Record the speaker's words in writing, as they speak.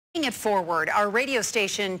Moving it forward, our radio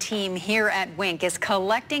station team here at Wink is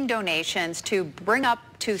collecting donations to bring up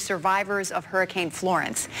to survivors of Hurricane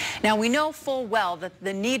Florence. Now, we know full well that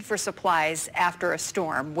the need for supplies after a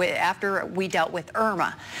storm, after we dealt with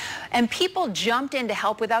Irma. And people jumped in to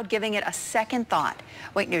help without giving it a second thought.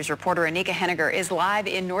 Wink News reporter Anika Henniger is live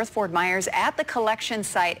in North Fort Myers at the collection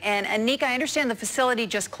site. And Anika, I understand the facility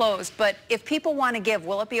just closed, but if people want to give,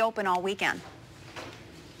 will it be open all weekend?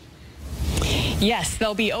 Yes,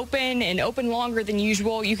 they'll be open and open longer than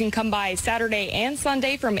usual. You can come by Saturday and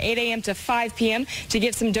Sunday from 8 a.m. to 5 p.m. to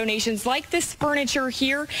give some donations like this furniture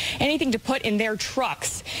here, anything to put in their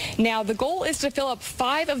trucks. Now, the goal is to fill up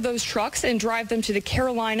 5 of those trucks and drive them to the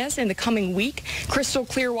Carolinas in the coming week. Crystal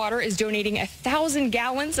Clearwater is donating 1,000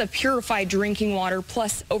 gallons of purified drinking water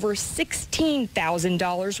plus over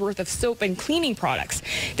 $16,000 worth of soap and cleaning products.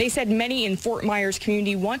 They said many in Fort Myers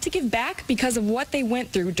community want to give back because of what they went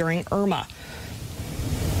through during Irma.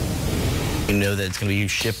 You know that it's going to be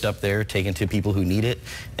shipped up there, taken to people who need it,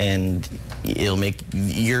 and it'll make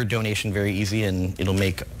your donation very easy, and it'll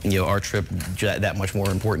make our trip that much more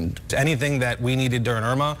important. Anything that we needed during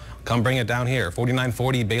Irma, come bring it down here.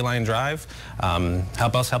 4940 Bayline Drive.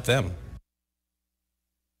 Help us help them.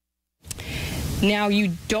 Now,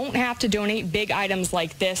 you don't have to donate big items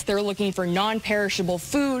like this. They're looking for non-perishable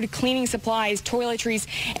food, cleaning supplies, toiletries,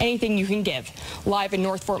 anything you can give. Live in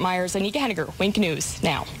North Fort Myers, Anika Henniger, Wink News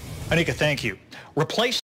Now. Anika, thank you. Replace